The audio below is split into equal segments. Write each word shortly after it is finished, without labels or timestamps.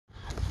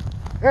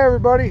Hey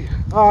everybody,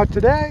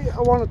 today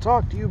I want to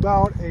talk to you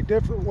about a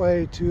different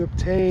way to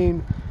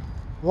obtain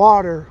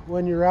water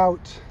when you're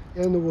out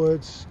in the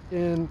woods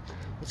in,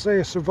 let's say,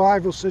 a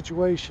survival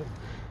situation.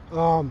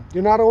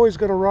 You're not always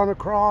going to run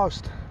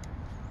across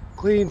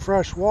clean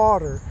fresh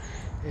water,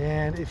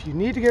 and if you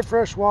need to get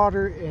fresh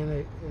water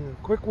in a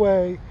quick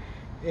way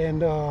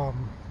and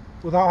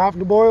without having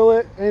to boil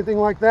it, anything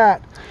like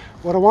that,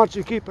 what I want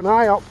you to keep an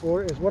eye out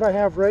for is what I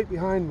have right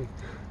behind me.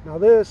 Now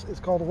this is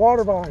called a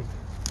water vine.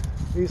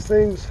 These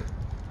things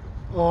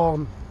are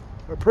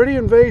pretty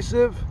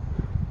invasive,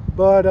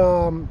 but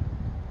at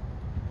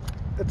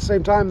the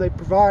same time they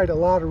provide a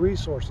lot of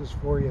resources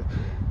for you.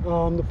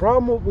 The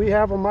problem we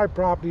have on my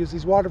property is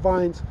these water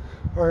vines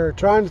are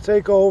trying to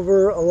take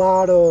over a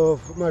lot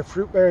of my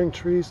fruit-bearing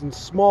trees and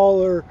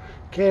smaller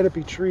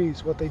canopy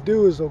trees. What they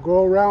do is they'll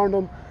grow around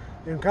them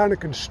and kind of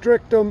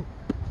constrict them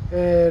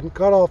and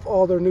cut off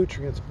all their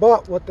nutrients.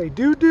 But what they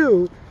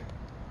do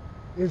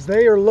is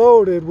they are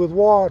loaded with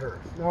water.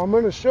 Now I'm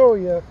going to show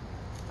you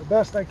the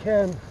best I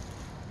can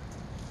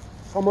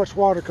how much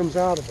water comes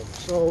out of them.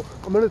 So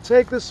I'm going to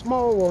take this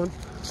small one.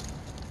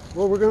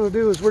 What we're going to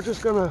do is we're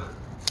just going to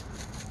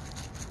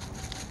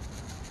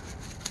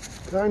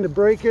kind of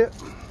break it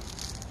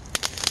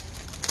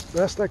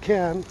best I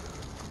can.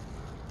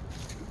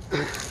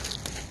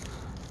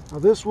 Now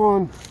this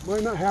one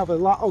might not have a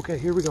lot. Okay,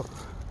 here we go.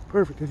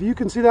 Perfect. If you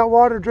can see that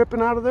water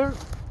dripping out of there,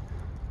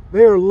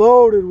 they are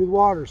loaded with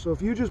water. So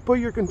if you just put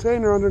your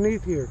container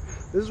underneath here,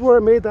 this is where I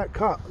made that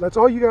cut. That's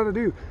all you got to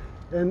do.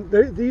 And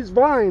these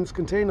vines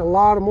contain a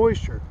lot of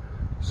moisture.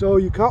 So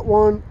you cut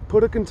one,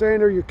 put a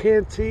container, your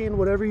canteen,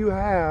 whatever you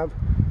have,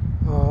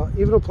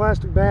 even a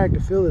plastic bag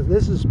to fill it.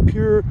 This is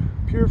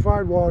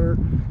purified water.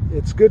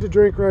 It's good to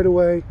drink right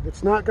away.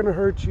 It's not going to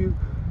hurt you.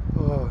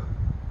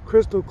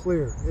 Crystal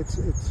clear.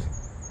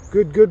 It's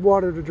good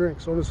water to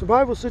drink. So in a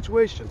survival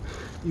situation,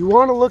 you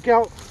want to look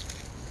out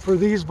for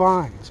these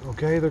vines,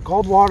 okay? They're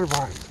called water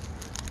vines.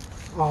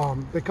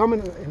 They come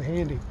in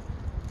handy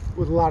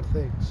with a lot of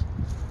things.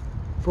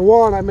 For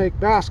one, I make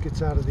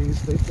baskets out of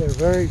these. They're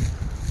very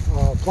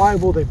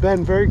pliable. They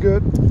bend very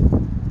good.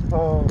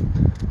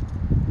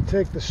 You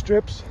take the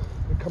strips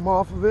that come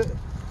off of it,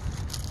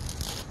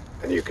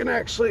 and you can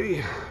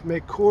actually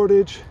make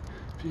cordage.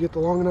 If you get the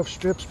long enough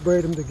strips,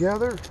 braid them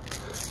together.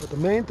 But the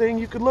main thing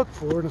you can look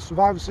for in a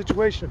survival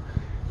situation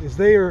is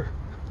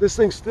this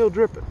thing's still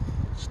dripping,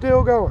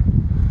 still going.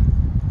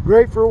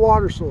 Great for a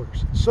water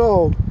source.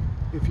 So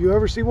if you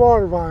ever see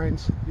water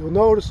vines, you'll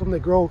notice them. They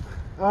grow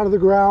out of the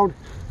ground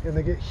and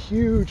they get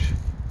huge.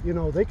 You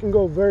know, they can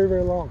go very,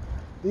 very long.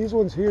 These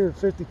ones here are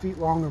 50 feet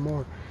long or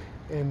more.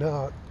 And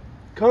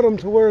cut them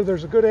to where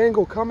there's a good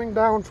angle coming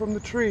down from the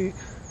tree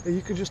that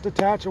you can just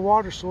attach a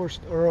water source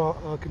or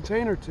a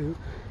container to,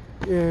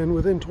 and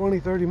within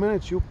 20-30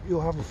 minutes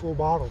you'll have a full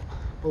bottle.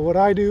 But what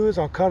I do is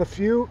I'll cut a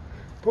few,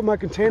 put my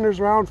containers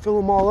around, fill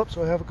them all up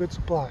so I have a good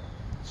supply.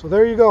 So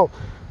there you go.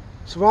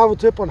 Survival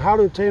tip on how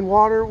to obtain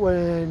water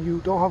when you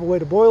don't have a way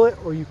to boil it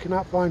or you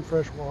cannot find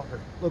fresh water.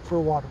 Look for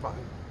a water vine.